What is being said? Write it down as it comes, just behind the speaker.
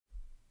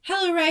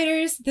Hello,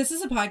 writers. This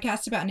is a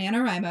podcast about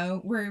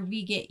NaNoWriMo where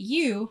we get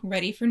you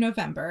ready for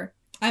November.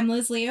 I'm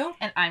Liz Leo.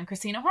 And I'm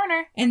Christina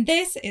Horner. And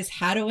this is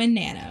How to Win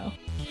Nano.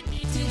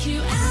 Did you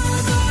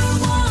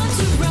ever want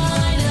to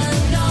write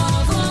a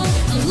novel?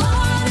 A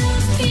lot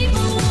of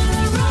people want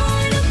to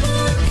write a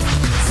book.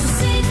 So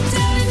sit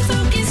down and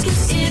focus,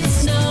 'cause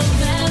it's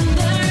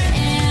November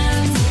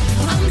and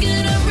I'm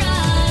gonna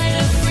write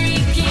a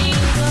freaking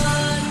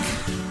book.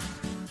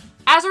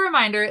 As a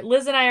reminder,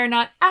 Liz and I are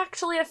not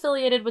actually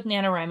affiliated with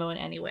NaNoWriMo in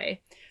any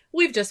way.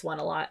 We've just won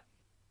a lot.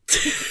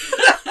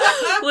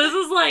 Liz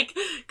is like,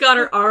 got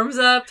her arms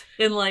up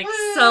in like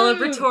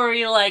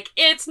celebratory, like,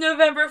 it's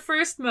November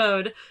 1st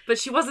mode, but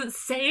she wasn't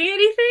saying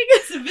anything.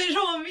 It's a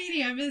visual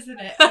medium, isn't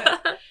it?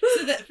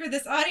 So that for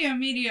this audio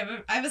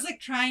medium, I was like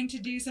trying to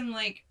do some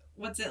like,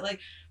 what's it like?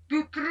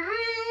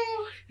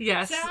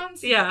 Yes.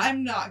 Sounds? Yeah.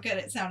 I'm not good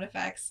at sound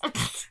effects.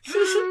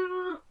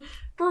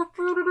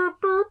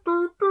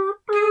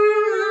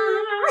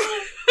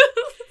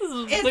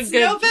 It's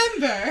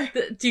November.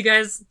 Do you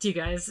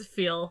guys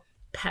feel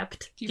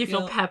pepped? Do you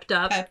feel pepped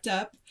up? Pepped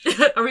up.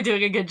 Are we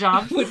doing a good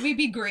job? Would we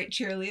be great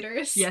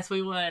cheerleaders? Yes,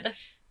 we would.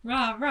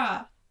 Rah,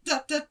 rah. Da,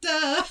 da,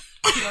 da.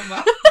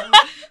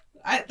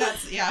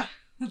 That's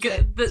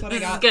Good. That's what I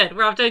This is got. good.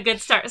 We're off to a good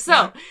start.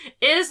 So,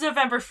 It is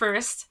November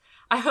 1st.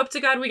 I hope to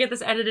God we get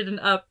this edited and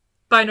up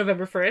by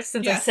November 1st,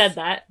 since I Yes. said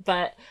that.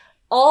 But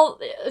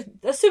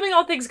assuming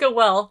all things go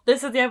well,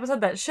 this is the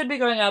episode that should be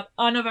going up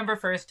on November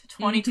 1st,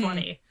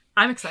 2020.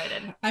 I'm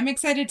excited. I'm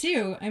excited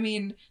too. I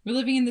mean, we're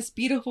living in this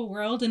beautiful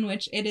world in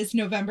which it is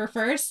November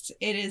 1st.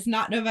 It is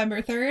not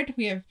November 3rd.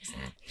 We have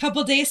a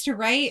couple days to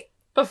write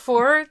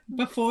Before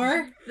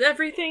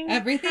everything.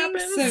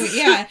 happens. So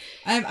yeah,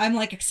 I'm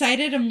like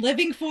excited. I'm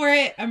living for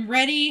it. I'm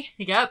ready.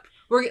 Yep.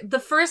 We're the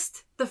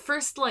first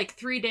like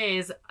 3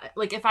 days,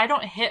 like if I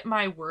don't hit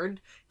my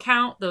word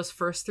count those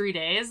first 3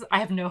 days, I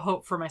have no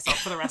hope for myself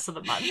for the rest of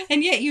the month.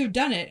 And yet you've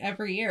done it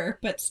every year,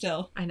 but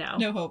still I know.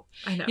 no hope.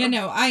 I know. Yeah,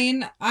 no,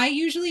 I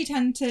usually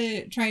tend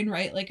to try and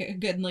write like a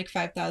good like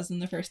 5,000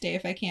 the first day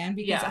if I can,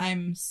 because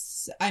Yeah.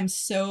 I'm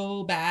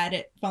so bad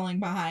at falling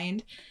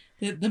behind.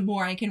 The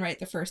more I can write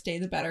the first day,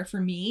 the better for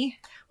me.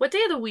 What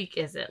day of the week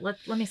is it? Let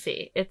me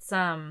see. It's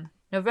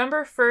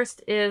November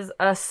 1st is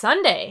a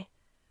Sunday,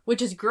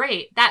 which is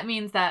great. That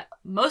means that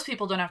most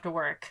people don't have to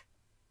work.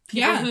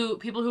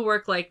 People who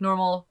work like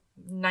normal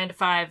 9 to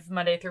 5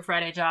 Monday through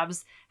Friday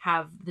jobs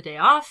have the day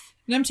off.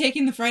 And I'm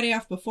taking the Friday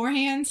off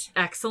beforehand.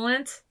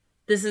 Excellent.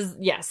 This is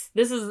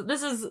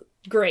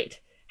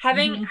great.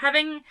 Having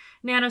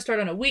Nano start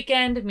on a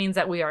weekend means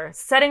that we are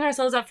setting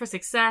ourselves up for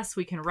success.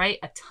 We can write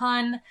a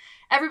ton.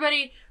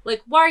 Everybody,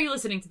 like, why are you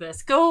listening to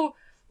this?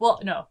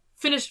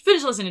 Finish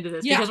listening to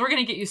this, because we're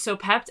going to get you so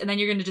pepped, and then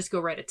you're going to just go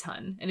write a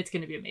ton, and it's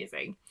going to be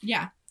amazing.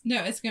 Yeah.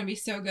 No, it's going to be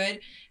so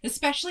good.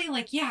 Especially,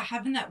 like,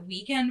 having that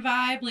weekend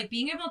vibe. Like,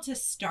 being able to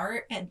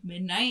start at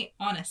midnight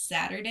on a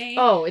Saturday.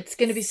 Oh, it's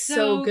going to be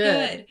so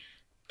good. good.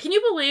 Can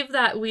you believe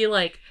that we,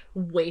 like,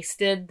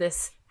 wasted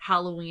this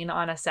Halloween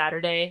on a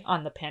Saturday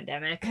on the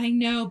pandemic? I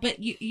know, but,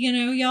 you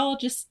know, y'all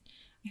just...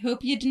 I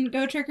hope you didn't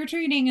go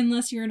trick-or-treating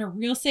unless you're in a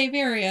real safe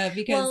area,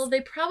 because... Well,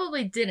 they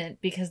probably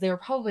didn't, because they were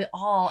probably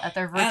all at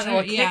their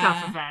virtual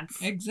kickoff events.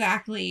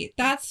 Exactly.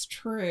 That's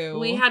true.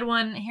 We had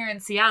one here in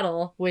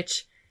Seattle,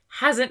 which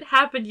hasn't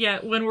happened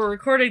yet when we're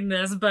recording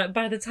this, but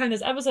by the time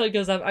this episode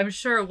goes up, I'm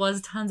sure it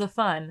was tons of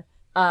fun.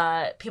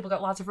 People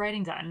got lots of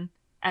writing done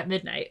at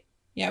midnight.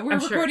 Yeah, we're I'm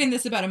sure. recording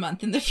this about a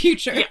month in the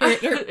future. Yeah. Or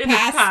In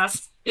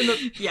past.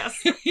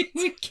 Yes.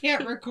 We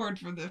can't record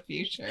from the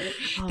future.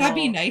 Oh, That'd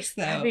be nice,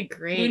 though. That'd be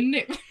great. Wouldn't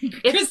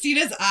it?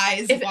 Christina's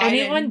eyes If widen.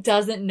 anyone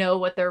doesn't know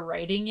what they're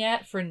writing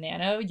yet for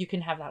Nano, you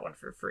can have that one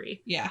for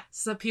free. Yeah.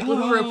 So people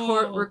who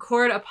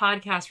record a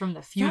podcast from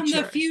the future. From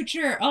the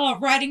future. Oh,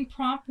 writing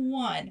prompt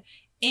 1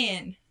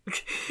 in.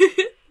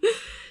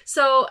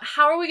 So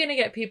how are we going to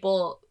get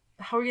people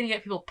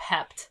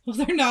pepped? Well,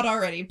 they're not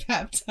already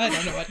pepped. I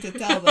don't know what to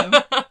tell them.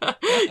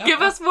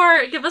 Give us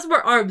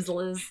more arms,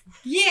 Liz.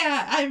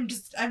 Yeah, I'm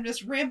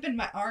just ramping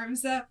my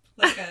arms up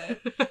like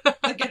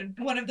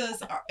one of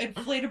those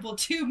inflatable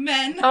tube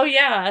men. Oh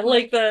yeah,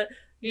 like the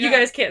you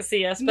guys can't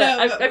see us, but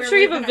No, I'm sure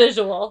you have a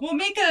visual. We'll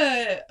make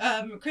a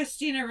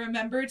Christina,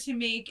 remember to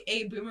make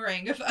a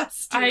boomerang of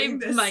us. I doing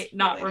this might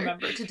not later.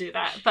 remember to do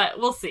that, but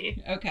we'll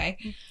see. Okay.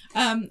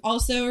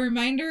 Also, a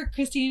reminder,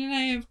 Christine and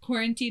I have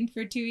quarantined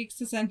for 2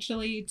 weeks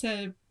essentially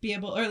to be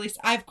able, or at least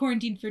I've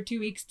quarantined for 2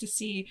 weeks to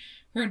see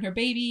her and her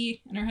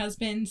baby and her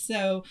husband.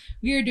 So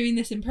we are doing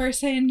this in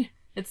person.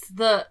 It's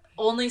the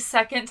only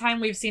second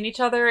time we've seen each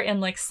other in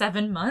like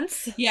 7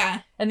 months.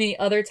 Yeah. And the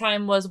other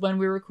time was when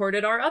we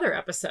recorded our other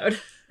episode.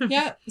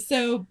 Yeah.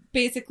 So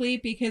basically,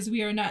 because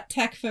we are not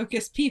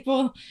tech-focused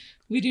people,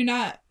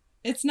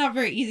 it's not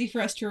very easy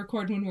for us to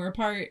record when we're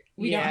apart.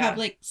 We don't have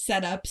like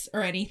setups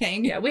or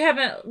anything. Yeah, we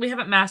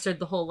haven't mastered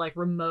the whole like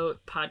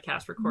remote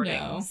podcast recording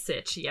No.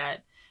 sitch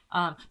yet.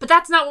 But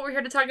that's not what we're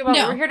here to talk about.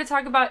 No. What we're here to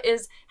talk about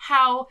is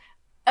how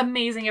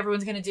amazing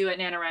everyone's going to do at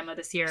NaNoWriMo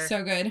this year.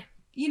 So good.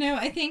 You know,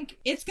 I think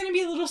it's going to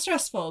be a little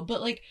stressful,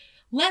 but like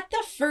let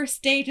the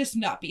first day just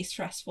not be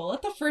stressful.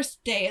 Let the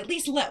first day, at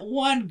least let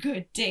one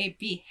good day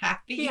be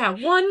happy. Yeah,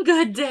 one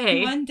good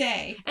day. One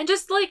day. And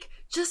just write.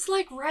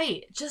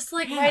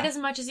 Write as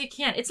much as you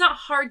can. It's not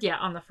hard yet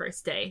on the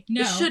first day.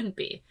 No. It shouldn't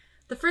be.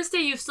 The first day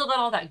you've still got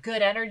all that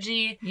good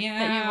energy that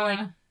you've like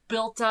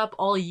built up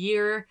all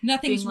year.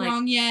 Nothing's being, like,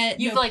 wrong yet.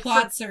 you've, No like,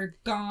 plots are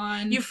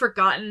gone. You've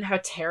forgotten how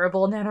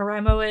terrible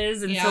NaNoWriMo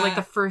is. And so like Yeah.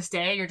 the first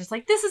day you're just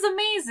like, this is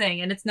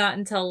amazing. And it's not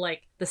until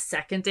like the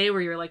second day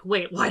where you're like,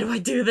 wait, why do I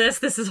do this?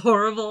 This is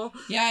horrible.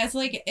 Yeah, it's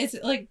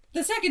like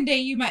the second day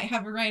you might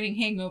have a writing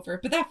hangover,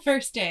 but that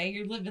first day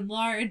you're living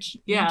large,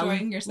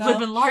 enjoying yourself.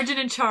 Living large and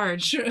in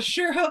charge.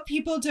 Sure hope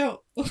people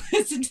don't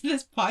listen to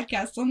this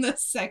podcast on the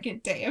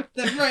second day of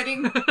them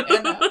writing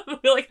Anna.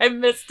 We're like, I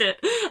missed it.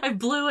 I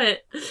blew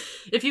it.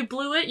 If you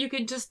blew it, you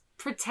can just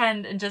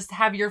pretend and just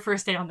have your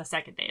first day on the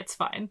second day. It's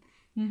fine.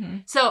 Mm-hmm.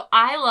 So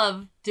I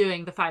love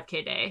doing the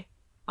 5K day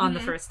on the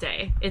first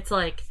day. It's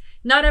like,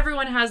 not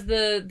everyone has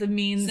the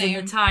means Same.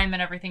 and the time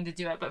and everything to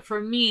do it. But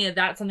for me,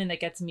 that's something that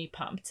gets me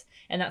pumped.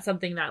 And that's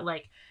something that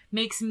like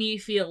makes me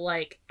feel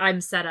like I'm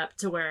set up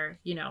to where,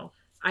 you know,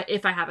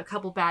 if I have a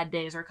couple bad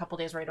days or a couple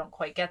days where I don't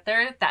quite get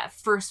there, that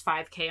first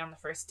 5K on the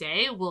first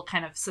day will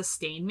kind of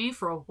sustain me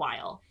for a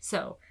while.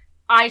 So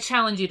I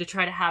challenge you to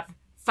try to have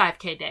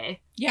 5K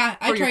day. Yeah,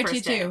 I For your try to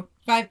first day. too.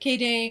 5K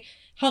day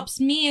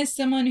helps me as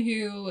someone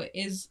who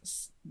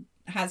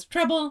has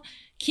trouble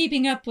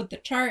keeping up with the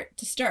chart.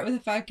 To start with a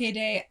 5K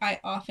day, I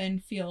often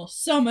feel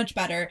so much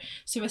better.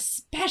 So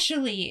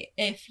especially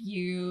if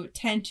you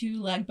tend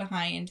to lag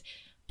behind,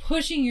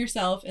 pushing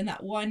yourself in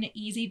that one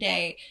easy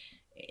day,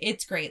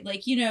 it's great.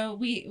 Like, you know,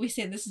 we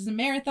say this is a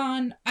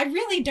marathon. I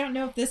really don't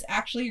know if this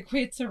actually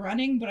equates to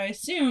running, but I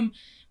assume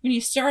when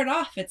you start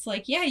off, it's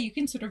like, yeah, you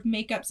can sort of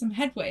make up some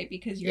headway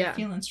because you're Yeah.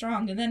 feeling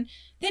strong. And then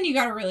you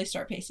got to really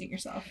start pacing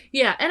yourself.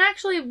 Yeah, and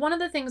actually, one of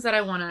the things that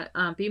I want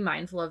to be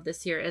mindful of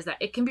this year is that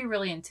it can be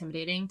really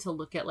intimidating to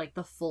look at, like,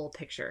 the full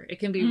picture. It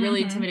can be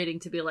really Mhm. intimidating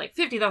to be like,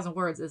 50,000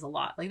 words is a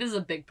lot. Like, this is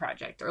a big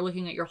project. Or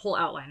looking at your whole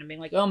outline and being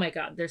like, oh my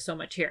god, there's so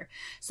much here.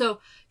 So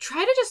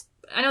try to just,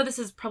 I know this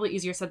is probably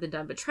easier said than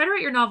done, but try to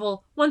write your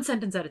novel one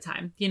sentence at a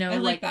time. You know, I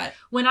like that.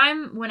 when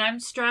I'm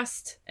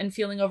stressed and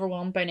feeling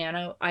overwhelmed by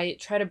Nano, I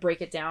try to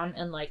break it down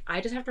and like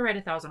I just have to write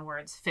 1,000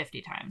 words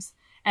 50 times.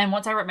 And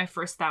once I write my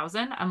first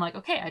 1,000, I'm like,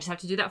 okay, I just have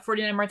to do that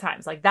 49 more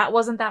times. Like that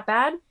wasn't that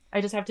bad.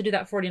 I just have to do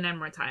that 49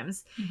 more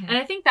times. Mhm. And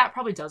I think that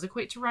probably does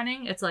equate to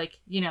running. It's like,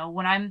 you know,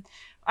 when I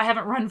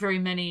haven't run very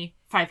many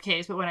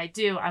 5Ks, but when I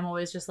do, I'm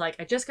always just like,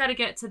 I just got to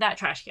get to that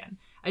trash can.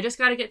 I just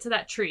got to get to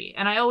that tree.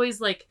 And I always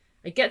like,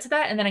 I get to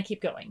that and then I keep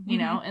going, you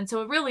know? And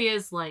so it really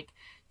is like,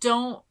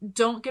 don't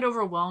get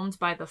overwhelmed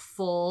by the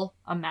full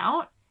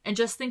amount and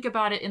just think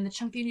about it in the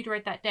chunk that you need to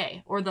write that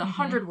day or the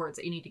 100 words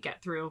that you need to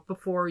get through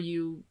before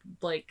you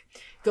like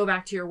go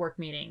back to your work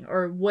meeting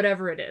or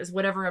whatever it is,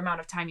 whatever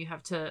amount of time you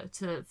have to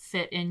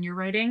fit in your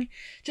writing,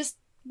 just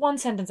one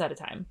sentence at a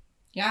time.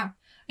 Yeah.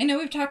 I know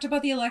we've talked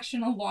about the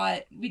election a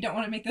lot. We don't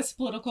want to make this a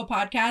political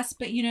podcast,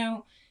 but you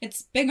know,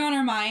 it's big on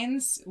our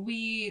minds.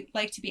 We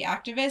like to be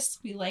activists.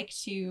 We like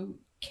to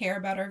care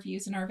about our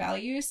views and our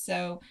values.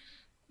 So,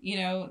 you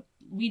know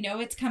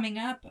it's coming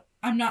up.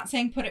 I'm not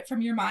saying put it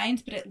from your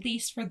mind, but at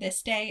least for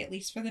this day, at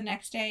least for the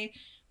next day,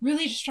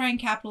 really just try and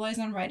capitalize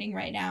on writing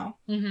right now.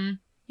 Mm-hmm.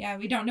 Yeah,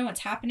 we don't know what's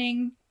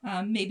happening.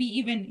 Maybe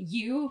even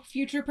you,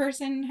 future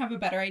person, have a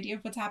better idea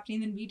of what's happening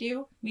than we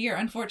do. We are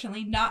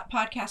unfortunately not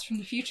podcasts from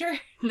the future.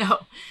 No.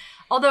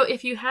 Although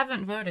if you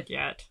haven't voted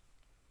yet,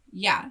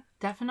 Yeah.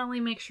 definitely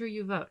make sure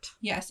you vote.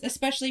 Yes,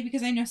 especially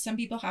because I know some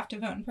people have to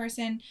vote in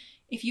person.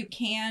 If you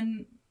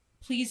can,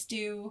 please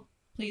do.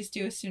 Please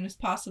do as soon as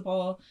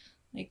possible.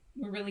 Like,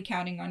 we're really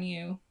counting on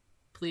you.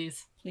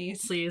 Please.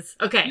 Please. Please.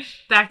 Okay,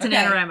 back to Okay.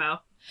 NaNoWriMo.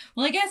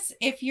 Well, I guess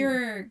if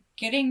you're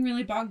getting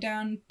really bogged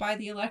down by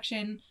the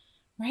election,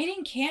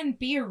 writing can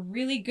be a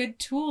really good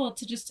tool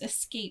to just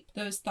escape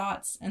those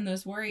thoughts and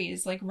those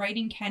worries. Like,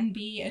 writing can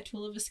be a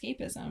tool of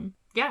escapism.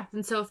 Yeah,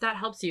 and so if that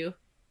helps you,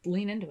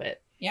 lean into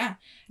it. Yeah.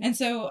 And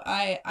so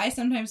I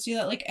sometimes do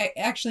that. Like,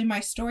 actually, my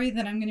story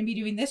that I'm going to be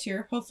doing this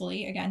year,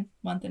 hopefully, again,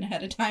 month and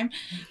ahead of time,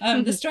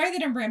 the story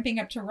that I'm ramping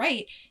up to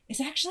write is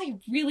actually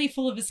really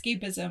full of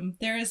escapism.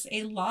 There's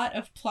a lot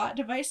of plot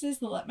devices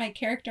that let my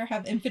character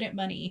have infinite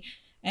money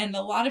and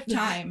a lot of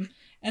time.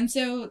 And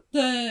so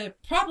the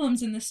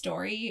problems in the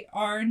story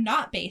are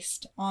not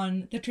based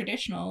on the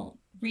traditional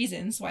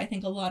reasons why I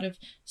think a lot of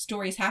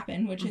stories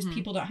happen, which is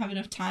people don't have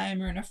enough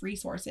time or enough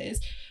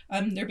resources.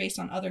 They're based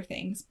on other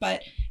things.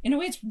 But in a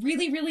way, it's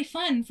really, really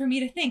fun for me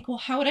to think, well,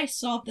 how would I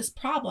solve this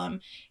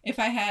problem if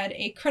I had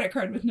a credit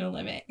card with no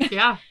limit?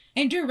 Yeah. I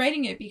enjoy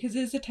writing it because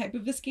it is a type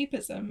of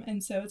escapism.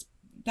 And so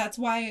that's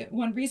why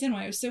one reason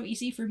why it was so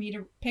easy for me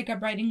to pick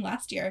up writing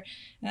last year.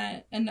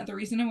 Another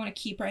reason I want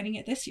to keep writing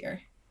it this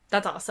year.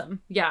 That's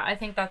awesome. Yeah, I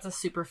think that's a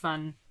super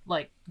fun,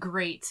 like,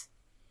 great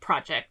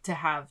project to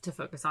have to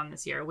focus on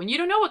this year when you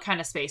don't know what kind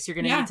of space you're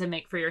going to Yeah. need to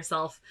make for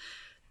yourself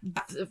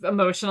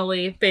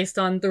emotionally based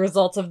on the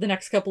results of the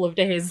next couple of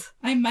days.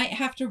 I might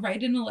have to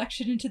write an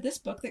election into this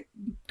book that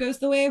goes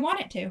the way I want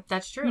it to.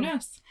 That's true. Who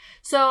knows?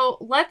 So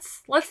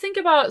let's think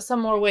about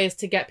some more ways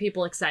to get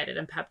people excited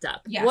and pepped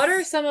up. Yes. What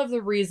are some of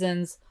the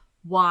reasons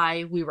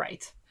why we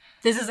write?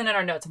 This isn't in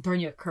our notes. I'm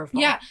throwing you a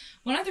curveball. Yeah.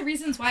 One of the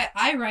reasons why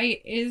I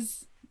write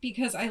is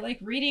because I like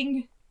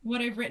reading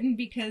what I've written,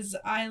 because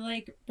I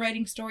like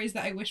writing stories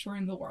that I wish were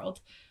in the world.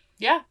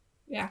 Yeah.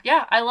 Yeah.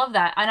 Yeah, I love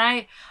that.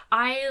 And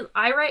I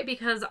write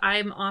because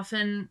I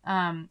often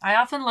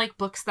like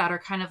books that are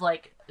kind of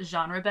like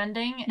genre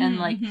bending and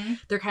like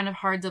they're kind of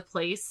hard to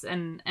place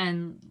and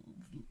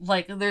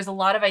like there's a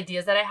lot of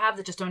ideas that I have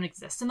that just don't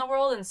exist in the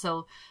world, and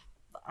so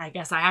I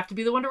guess I have to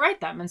be the one to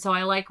write them. And so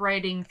I like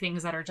writing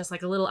things that are just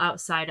like a little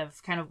outside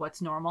of kind of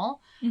what's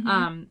normal.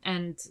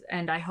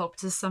 And I hope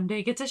to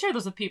someday get to share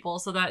those with people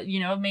so that, you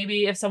know,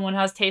 maybe if someone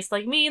has taste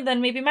like me,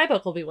 then maybe my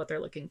book will be what they're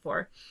looking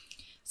for.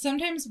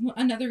 Sometimes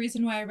another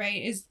reason why I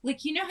write is,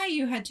 like, you know how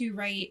you had to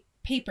write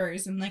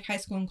papers in, like, high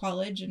school and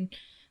college, and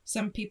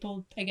some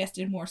people, I guess,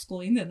 did more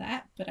schooling than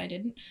that, but I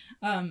didn't.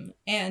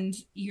 And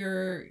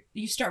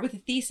you start with a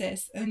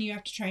thesis, and you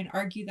have to try and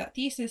argue that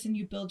thesis, and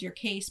you build your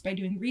case by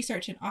doing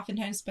research, and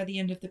oftentimes by the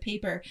end of the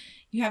paper,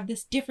 you have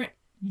this different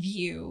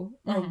view,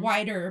 or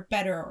wider,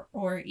 better,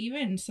 or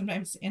even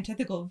sometimes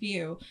antithetical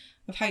view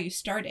of how you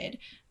started.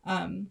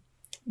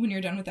 When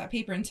you're done with that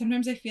paper. And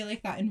sometimes I feel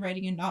like that in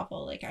writing a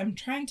novel. Like, I'm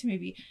trying to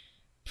maybe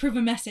prove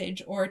a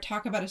message or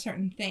talk about a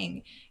certain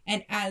thing,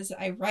 and as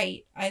I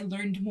write, I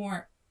learn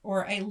more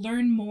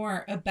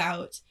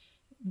about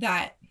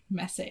that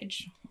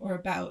message or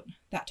about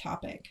that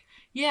topic.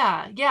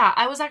 Yeah.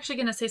 I was actually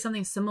going to say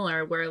something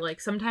similar where, like,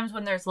 sometimes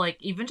when there's, like,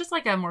 even just,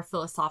 like, a more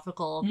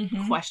philosophical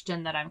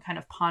question that I'm kind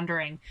of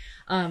pondering,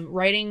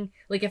 writing,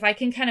 like, if I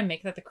can kind of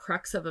make that the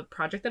crux of a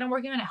project that I'm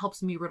working on, it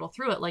helps me riddle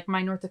through it. Like,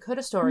 my North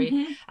Dakota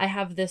story, I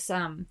have this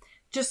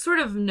just sort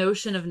of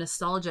notion of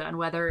nostalgia and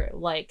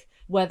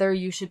whether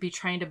you should be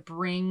trying to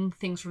bring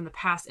things from the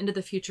past into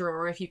the future,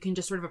 or if you can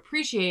just sort of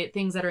appreciate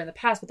things that are in the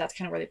past, but that's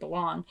kind of where they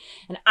belong.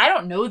 And I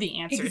don't know the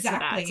answers to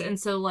that. And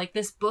so, like,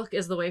 this book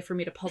is the way for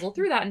me to puzzle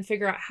through that and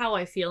figure out how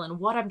I feel and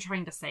what I'm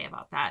trying to say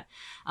about that.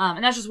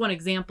 And that's just one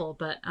example,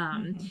 but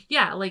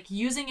yeah, like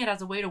using it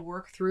as a way to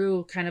work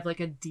through kind of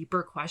like a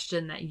deeper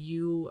question that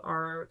you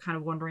are kind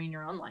of wondering in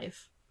your own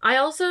life. I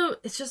also,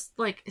 it's just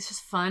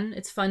fun.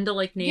 It's fun to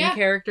like name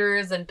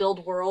characters and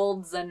build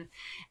worlds and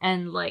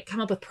like come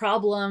up with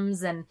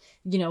problems and,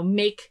 you know,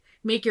 make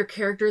your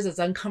characters as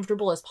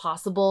uncomfortable as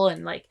possible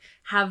and like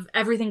have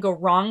everything go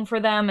wrong for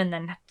them and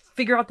then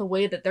figure out the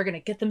way that they're going to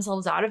get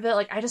themselves out of it.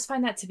 Like, I just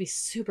find that to be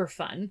super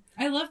fun.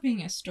 I love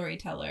being a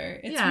storyteller.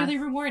 It's really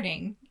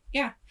rewarding.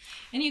 Yeah.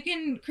 And you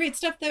can create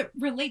stuff that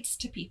relates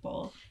to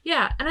people.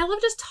 Yeah. And I love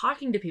just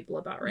talking to people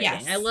about writing.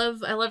 Yes. I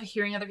love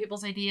hearing other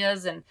people's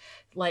ideas and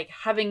like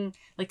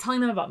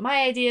telling them about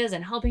my ideas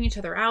and helping each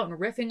other out and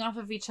riffing off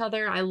of each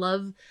other. I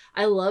love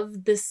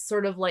this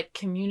sort of like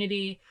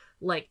community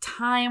like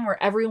time where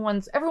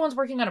everyone's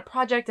working on a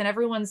project and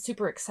everyone's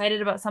super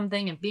excited about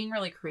something and being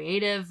really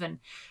creative, and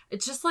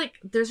it's just like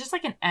there's just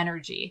like an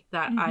energy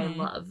that I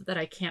love that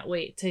I can't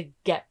wait to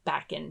get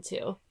back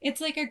into.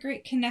 It's like a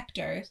great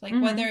connector, like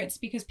whether it's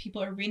because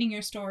people are reading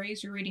your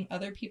stories, you're reading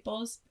other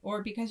people's,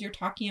 or because you're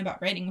talking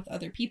about writing with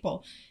other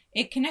people,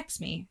 it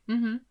connects me.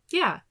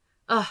 Yeah.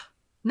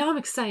 Now I'm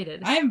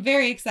excited. I am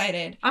very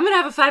excited. I'm going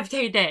to have a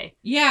 5K day.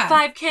 Yeah.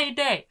 5K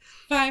day.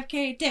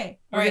 5K day.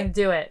 All We're going to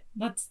do it.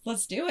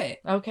 Let's do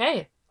it.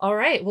 Okay. All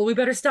right. Well, we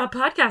better stop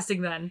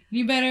podcasting then.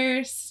 You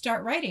better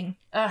start writing.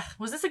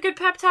 Was this a good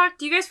pep talk?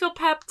 Do you guys feel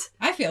pepped?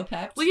 I feel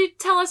pepped. Will you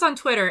tell us on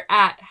Twitter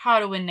at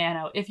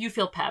HowToWinNano if you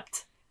feel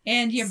pepped?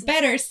 And you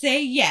better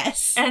say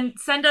yes. And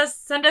send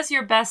us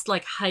your best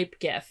like hype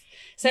gif.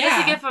 Send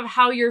us a gif of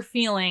how you're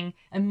feeling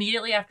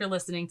immediately after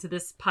listening to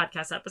this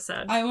podcast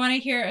episode. I want to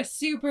hear I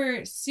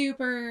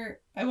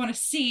want to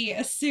see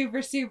a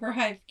super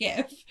hype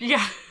gif.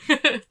 Yeah.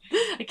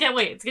 I can't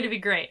wait. It's going to be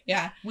great.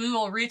 Yeah. We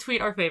will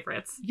retweet our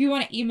favorites. If you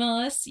want to email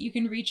us, you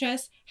can reach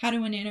us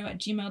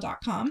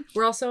howtowinNano@gmail.com.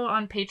 We're also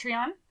on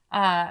Patreon,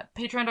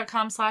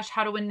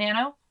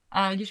 patreon.com/howtowinNano.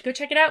 You should go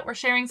check it out. We're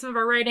sharing some of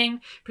our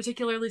writing,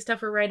 particularly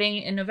stuff we're writing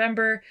in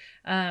November.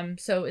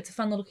 So it's a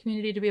fun little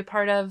community to be a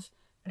part of.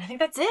 And I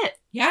think that's it.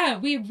 Yeah,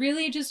 we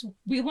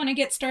want to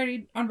get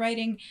started on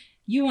writing.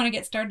 You want to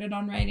get started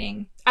on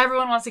writing.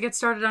 Everyone wants to get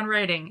started on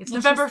writing. It's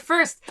November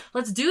 1st.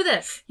 Let's do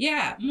this.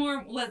 Yeah,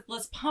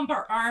 let's pump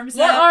our arms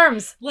up. What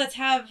arms? Let's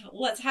have.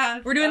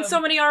 We're doing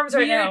so many arms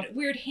right now.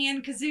 Weird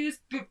hand kazoos.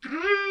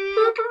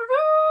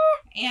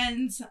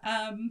 And,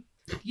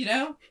 you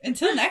know,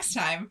 until next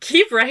time.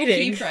 Keep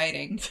writing. Keep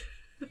writing.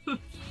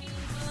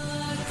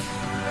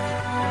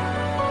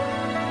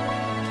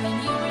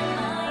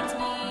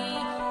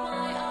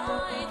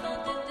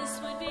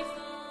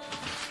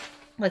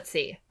 Let's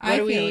see. I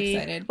feel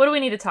excited. What do we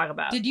need to talk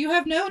about? Did you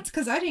have notes?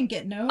 Because I didn't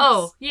get notes.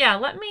 Oh, yeah.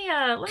 Let me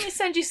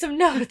send you some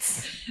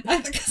notes.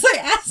 Because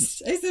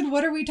I said,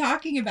 what are we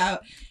talking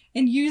about?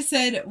 And you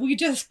said, we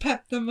just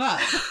pepped them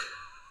up.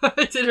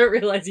 I didn't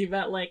realize you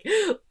meant, like,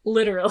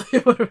 literally,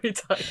 what are we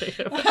talking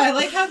about? I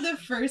like how the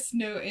first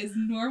note is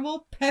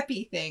normal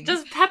peppy things.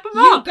 Just pep him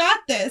You up. got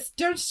this.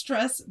 Don't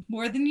stress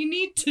more than you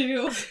need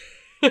to.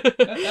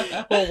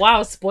 Well,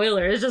 wow,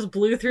 spoiler. It just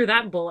blew through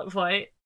that bullet point.